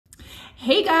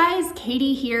Hey guys,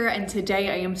 Katie here, and today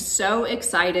I am so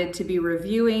excited to be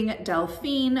reviewing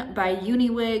Delphine by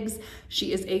UniWigs.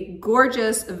 She is a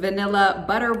gorgeous vanilla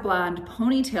butter blonde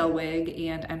ponytail wig,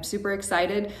 and I'm super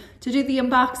excited to do the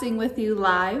unboxing with you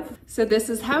live. So this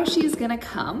is how she's gonna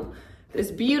come.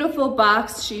 This beautiful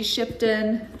box she shipped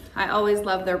in. I always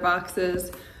love their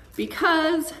boxes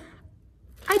because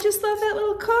I just love that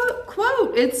little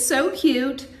quote. It's so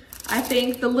cute. I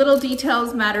think the little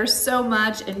details matter so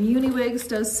much, and UniWigs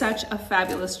does such a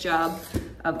fabulous job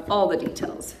of all the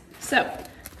details. So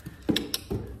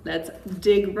let's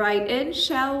dig right in,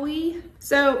 shall we?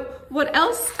 So what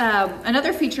else,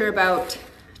 another feature about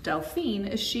Delphine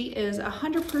is she is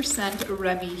 100%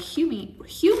 Remy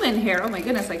human hair. Oh my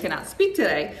goodness, I cannot speak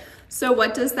today. So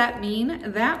what does that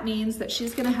mean? That means that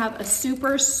she's gonna have a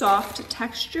super soft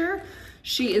texture.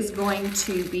 She is going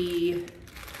to be,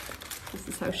 this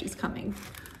is how she's coming.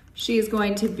 She is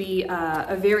going to be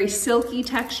a very silky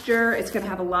texture. It's gonna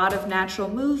have a lot of natural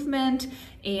movement,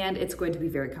 and it's going to be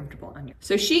very comfortable on you.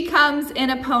 So she comes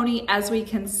in a pony, as we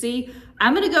can see.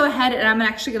 I'm gonna go ahead and I'm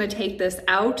actually gonna take this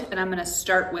out, and I'm gonna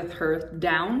start with her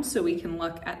down so we can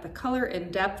look at the color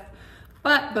in depth.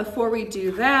 But before we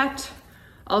do that,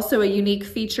 also a unique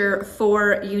feature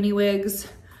for UniWigs.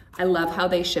 I love how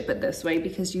they ship it this way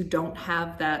because you don't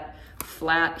have that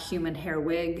flat human hair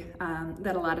wig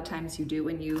that a lot of times you do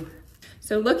when you...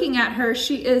 So looking at her,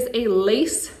 she is a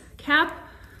lace cap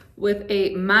with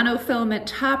a monofilament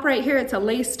top right here. It's a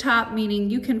lace top, meaning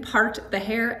you can part the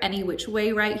hair any which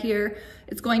way right here.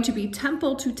 It's going to be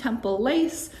temple to temple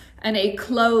lace and a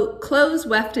close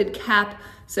wefted cap.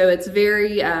 So it's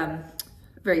very,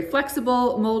 very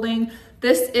flexible molding.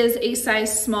 This is a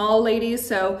size small, ladies,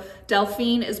 so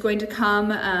Delphine is going to come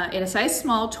in a size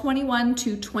small, 21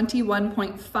 to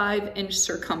 21.5 inch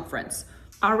circumference.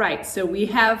 All right, so we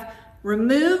have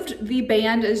removed the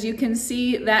band. As you can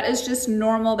see, that is just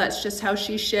normal. That's just how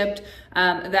she shipped.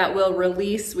 That will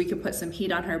release. We can put some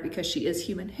heat on her because she is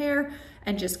human hair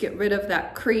and just get rid of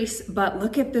that crease. But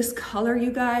look at this color,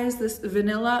 you guys, this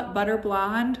vanilla butter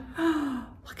blonde.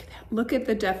 Look at that. Look at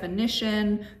the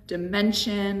definition,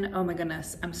 dimension. Oh my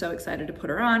goodness, I'm so excited to put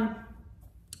her on.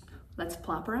 Let's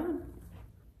plop her on.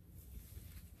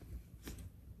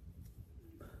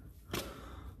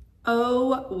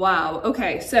 Oh, wow.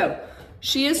 Okay, so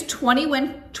she is 20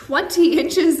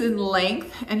 inches in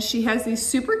length, and she has these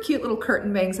super cute little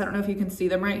curtain bangs. I don't know if you can see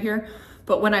them right here,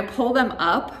 but when I pull them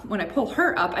up, when I pull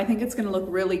her up, I think it's gonna look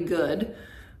really good.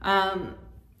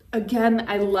 Again,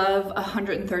 I love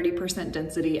 130%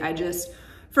 density.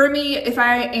 For me, if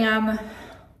I am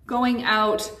going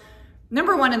out,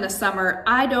 number one, in the summer,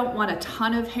 I don't want a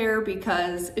ton of hair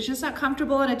because it's just not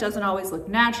comfortable and it doesn't always look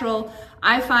natural.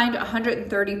 I find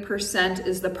 130%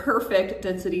 is the perfect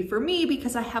density for me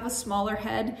because I have a smaller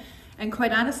head. And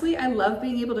quite honestly, I love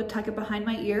being able to tuck it behind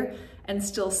my ear and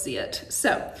still see it.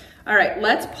 So, all right,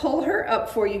 let's pull her up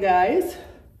for you guys.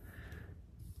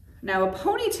 Now, a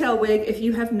ponytail wig, if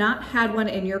you have not had one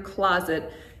in your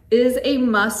closet, is a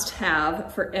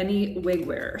must-have for any wig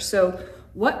wearer. So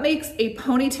what makes a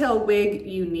ponytail wig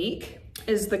unique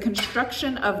is the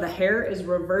construction of the hair is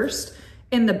reversed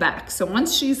in the back. So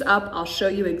once she's up, I'll show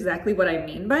you exactly what I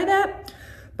mean by that.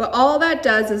 But all that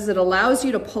does is it allows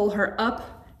you to pull her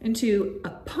up into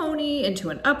a pony, into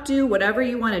an updo, whatever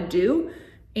you want to do.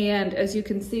 And as you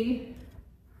can see,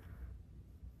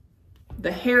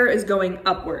 the hair is going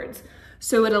upwards.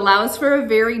 So it allows for a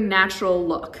very natural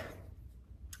look.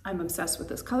 I'm obsessed with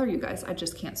this color, you guys. I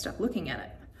just can't stop looking at it.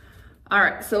 All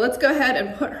right, so let's go ahead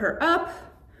and put her up,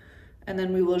 and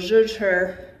then we will judge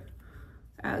her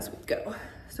as we go.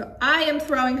 So I am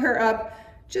throwing her up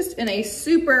just in a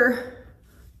super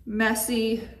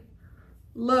messy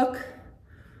look.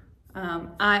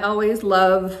 I always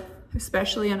love,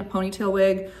 especially on a ponytail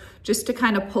wig, just to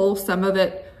kind of pull some of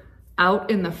it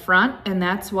out in the front, and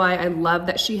that's why I love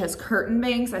that she has curtain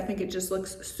bangs. I think it just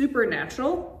looks super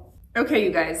natural. Okay,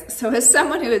 you guys, so as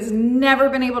someone who has never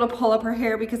been able to pull up her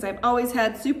hair because I've always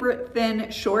had super thin,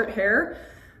 short hair,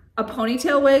 a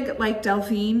ponytail wig like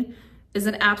Delphine is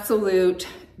an absolute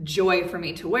joy for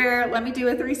me to wear. Let me do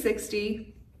a 360.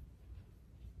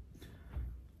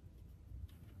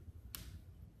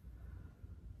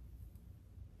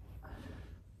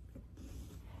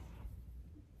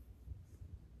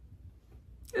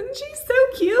 Isn't she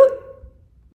so cute?